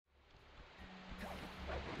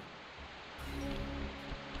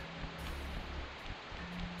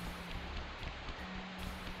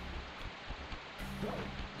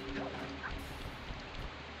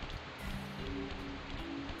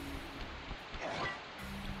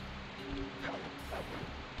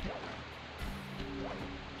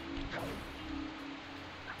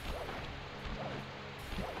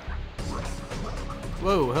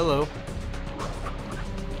Whoa, hello.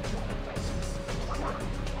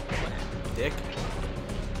 Dick.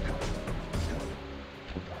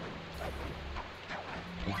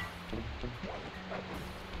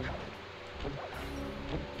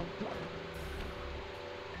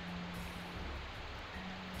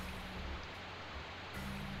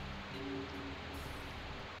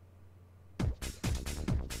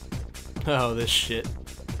 Oh, this shit.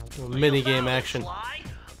 Minigame action.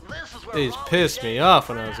 These pissed me off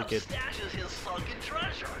when I was a kid.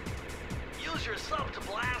 Use your sub to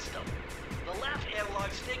blast him. The left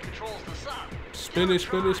analog stick controls the sub. Spinny,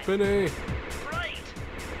 spinny, spinny. Right.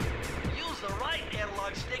 Use the right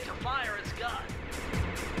analog stick to fire its gun.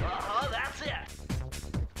 That's it.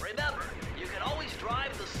 Remember, you can always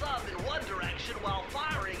drive the sub in one direction while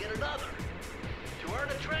firing in another. To earn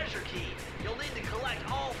a treasure key, you'll need to collect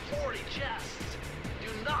all 40 chests. Do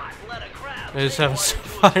not let a crab. I just have him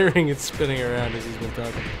firing and spinning around as he's been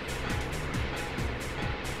talking.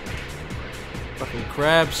 Fucking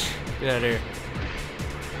crabs. Get out of here.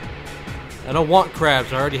 I don't want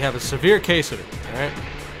crabs. I already have a severe case of it. Alright?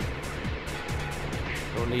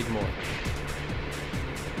 Don't need more.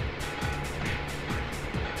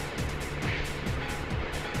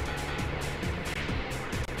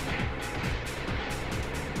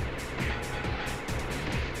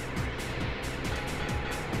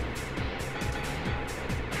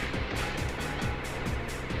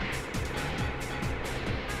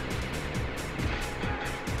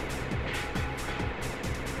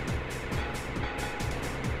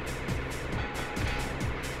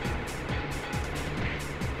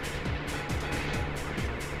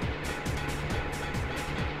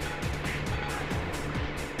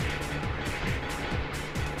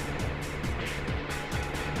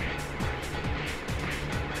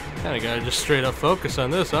 Kinda gotta just straight up focus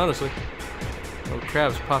on this, honestly. Little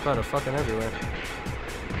crabs pop out of fucking everywhere.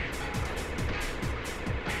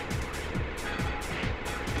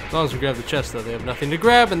 As long as we grab the chest, though, they have nothing to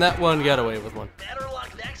grab, and that one got away with one. Better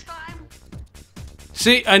luck next time.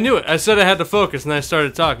 See, I knew it. I said I had to focus, and I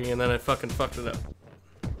started talking, and then I fucking fucked it up.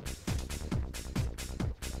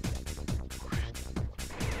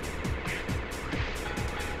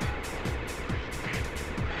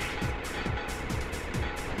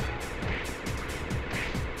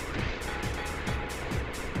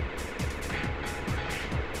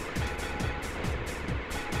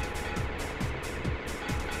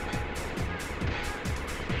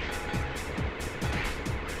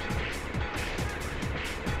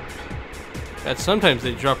 Sometimes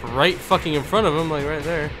they drop right fucking in front of him, like right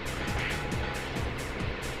there.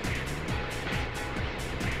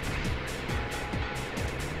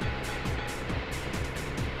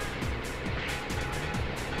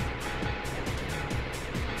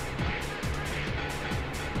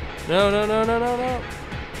 No, no, no, no, no, no.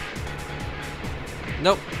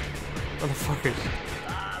 Nope. Motherfuckers.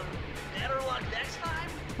 Better luck next time?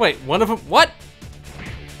 Wait, one of them? What?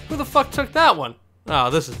 Who the fuck took that one? Oh,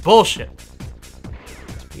 this is bullshit.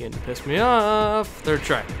 Beginning to piss me off. Third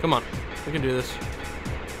try. Come on. We can do this.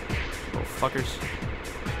 Little fuckers.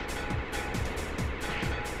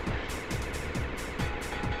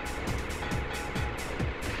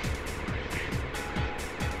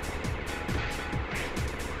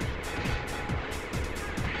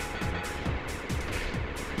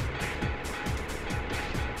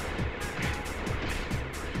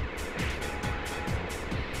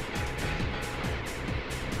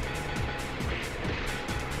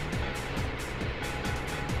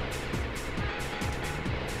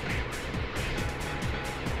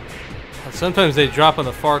 Sometimes they drop on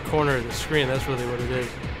the far corner of the screen. That's really what it is.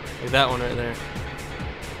 Like that one right there.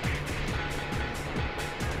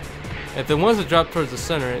 If the ones that drop towards the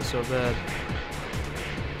center ain't so bad.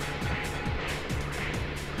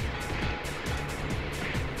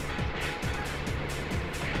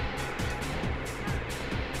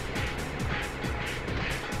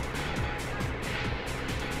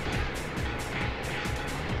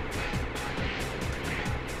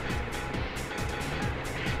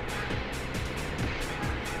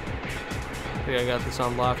 I think I got this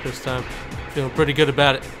on lock this time. Feeling pretty good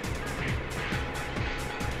about it.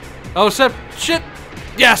 Oh, shit!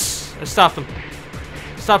 Yes! I stopped him.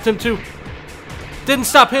 Stopped him too. Didn't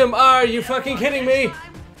stop him! Are you fucking kidding me?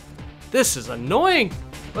 This is annoying!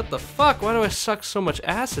 What the fuck? Why do I suck so much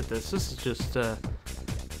ass at this? This is just, I'm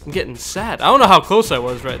getting sad. I don't know how close I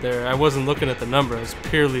was right there. I wasn't looking at the number. I was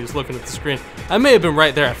purely just looking at the screen. I may have been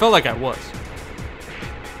right there. I felt like I was.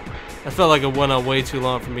 I felt like it went on way too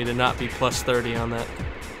long for me to not be plus 30 on that.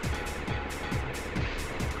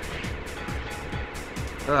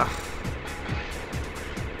 Ugh.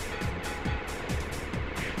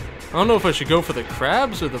 I don't know if I should go for the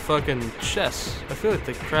crabs or the fucking chests. I feel like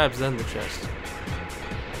the crabs then the chest.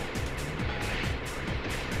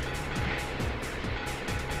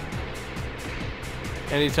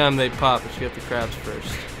 Anytime they pop, you should get the crabs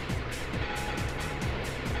first.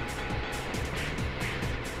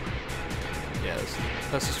 Yeah,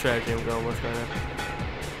 that's the strategy I'm going with right now.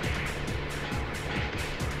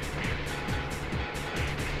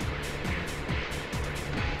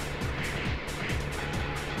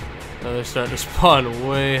 Oh, they're starting to spawn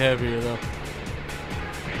way heavier though.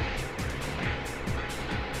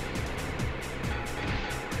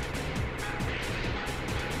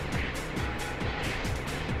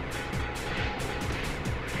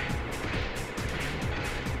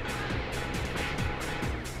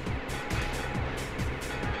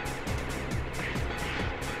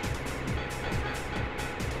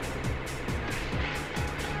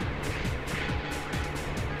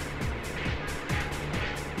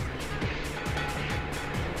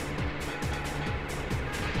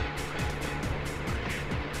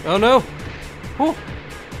 Oh no! Whew.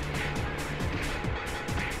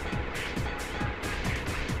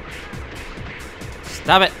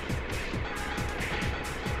 Stop it!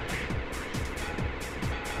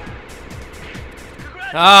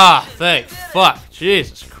 Ah, thank fuck.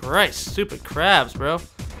 Jesus Christ. Stupid crabs, bro.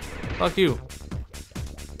 Fuck you.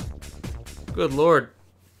 Good lord.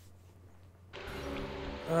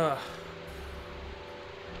 Who'd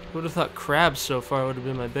have thought crabs so far would have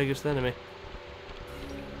been my biggest enemy?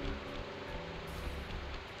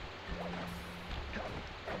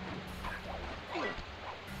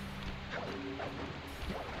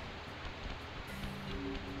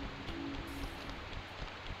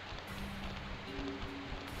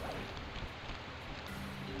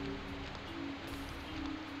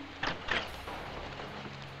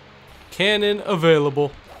 Cannon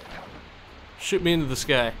available. Shoot me into the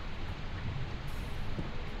sky.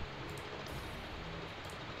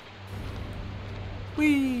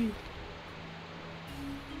 Whee!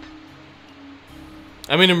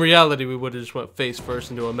 I mean, in reality, we would have just went face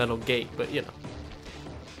first into a metal gate, but you know.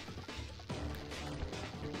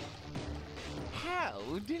 How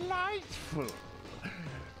delightful!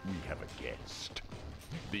 We have a guest.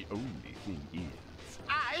 The only thing is,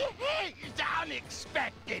 I hate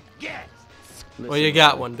unexpected guests! Well, you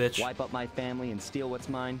got one, bitch. Wipe up my family and steal what's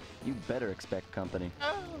mine? You better expect company.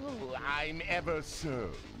 Oh, I'm ever so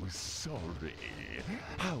sorry.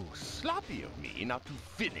 How sloppy of me not to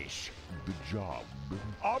finish the job.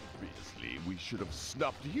 Obviously, we should have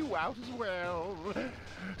snuffed you out as well.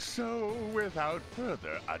 So, without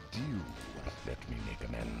further ado, let me make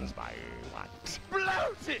amends by what?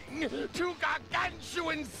 Bloating to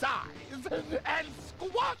gargantuan size and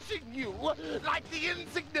squashing you like the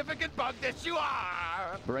insignificant bug that you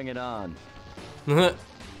are! Bring it on. Bring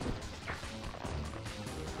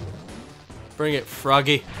it,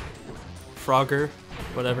 Froggy. Frogger.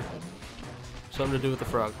 Whatever. Something to do with the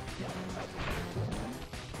frog.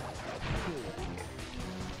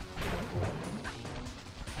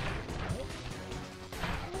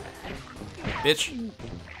 Bitch.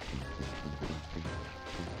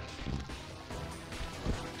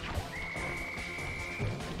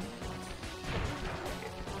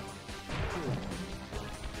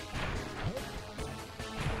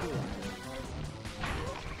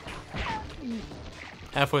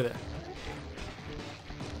 Halfway there.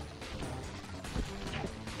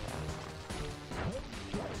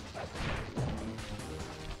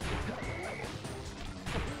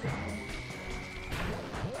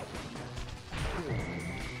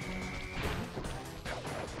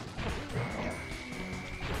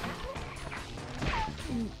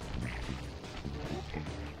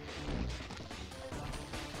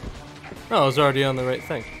 Oh, I was already on the right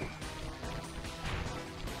thing.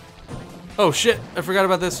 Oh shit, I forgot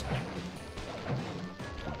about this.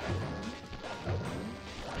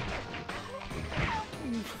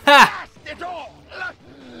 Ha!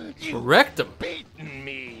 Wrecked him.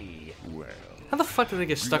 Me. Well, How the fuck did I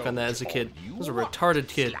get stuck on that as a kid? I was a retarded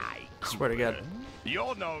kid. I swear to God.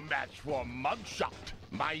 You're no match for Mugshot,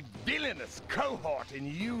 my villainous cohort in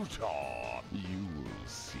Utah. You will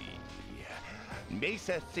see.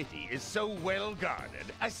 Mesa City is so well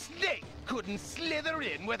guarded, a snake couldn't slither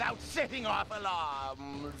in without setting off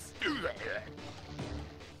alarms.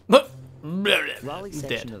 Raleigh's Dead.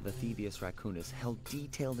 section of the Thievius Raccoonus held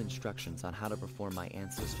detailed instructions on how to perform my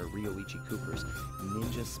ancestor Ryoichi Cooper's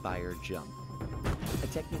ninja spire jump. A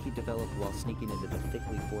technique he developed while sneaking into the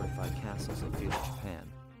thickly fortified castles of feudal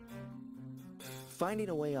Japan. Finding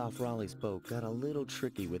a way off Raleigh's boat got a little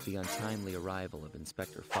tricky with the untimely arrival of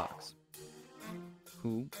Inspector Fox.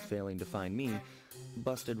 who, failing to find me,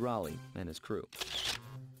 busted Raleigh and his crew.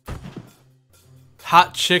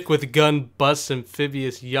 Hot chick with gun busts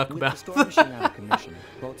amphibious yuck With the mouth. storm machine out of commission,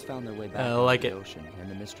 boats found their way back I into like the it. ocean, and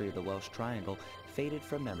the mystery of the Welsh Triangle faded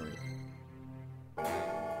from memory.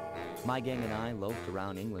 My gang and I loafed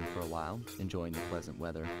around England for a while, enjoying the pleasant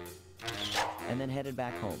weather, and then headed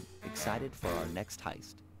back home, excited for our next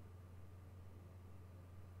heist.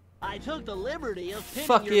 I took the liberty of pinning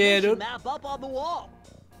Fuck your yeah, mission dude. map up on the wall.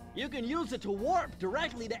 You can use it to warp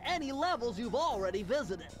directly to any levels you've already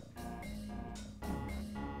visited.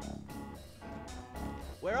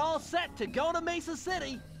 We're all set to go to Mesa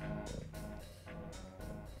City.